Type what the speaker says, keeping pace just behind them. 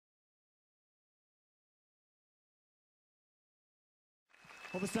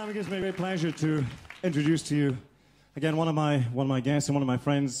Well, this time it gives me a great pleasure to introduce to you again one of my guests and one of my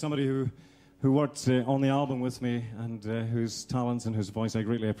friends, somebody who worked on the album with me and whose talents and whose voice I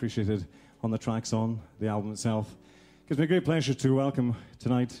greatly appreciated on the tracks on the album itself. It gives me a great pleasure to welcome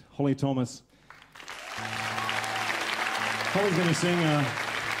tonight Holly Tomas. Holly's going to sing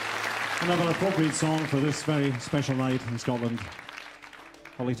another appropriate song for this very special night in Scotland.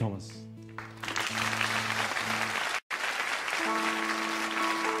 Holly Tomas.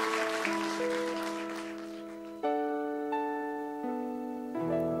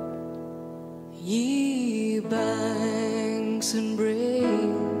 Ye banks and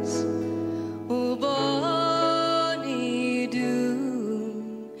braes, O bonny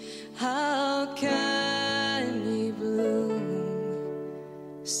Doon, how can ye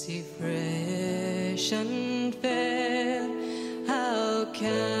bloom, see fresh and fair? How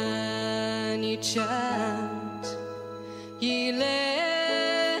can ye chant, ye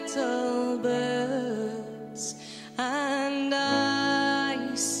little birds, and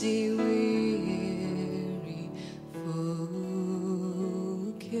I see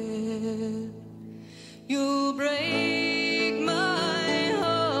you'll break my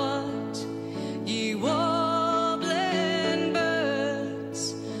heart, ye warbling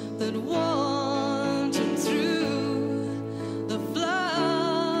birds that wander through the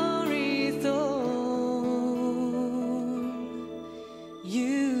flowery thorn.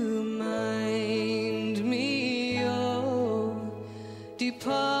 You mind me, oh, departed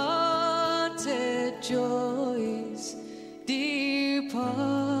joys, departed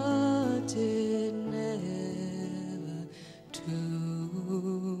never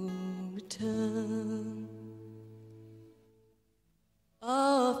to return.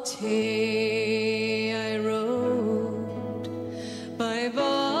 Of Tay I rode by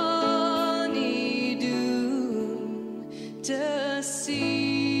bonny Doon to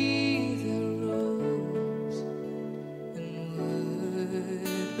see the rose and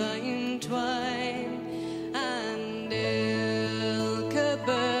woodbine twine and ilka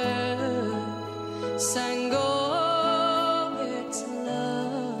bird sang of its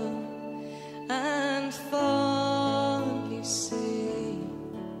love and fondly say,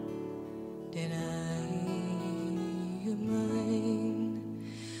 did I you mine?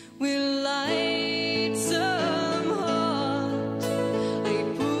 With lightsome heart I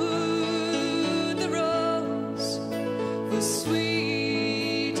put the rose for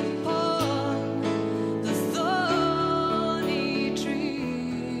sweet upon the thorny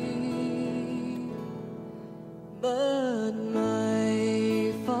tree, but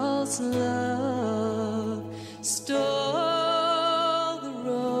my false love stole the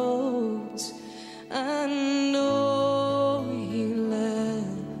rose, and oh, he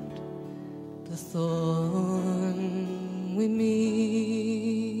left the thorn with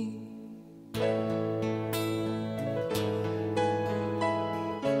me.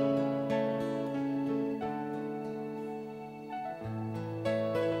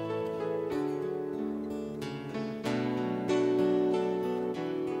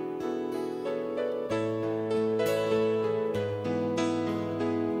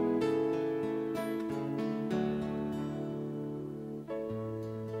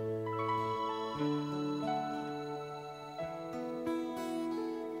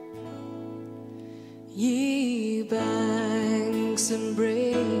 Ye banks and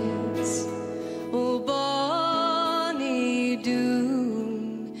braes, O bonny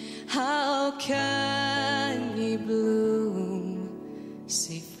Doon, how can ye bloom,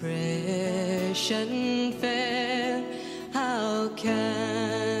 see fresh and fair? How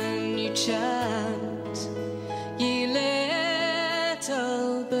can ye chant, ye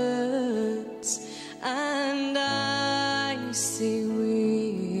little birds, and I see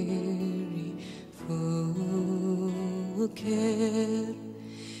weary full care?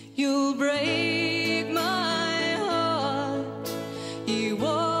 You'll break my heart, ye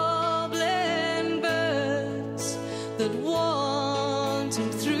warbling birds that wander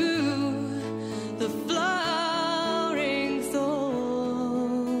through the flowering thorn.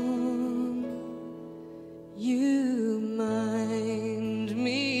 You mind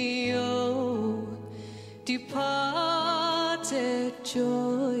me, oh, departed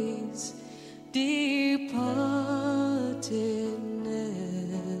joy,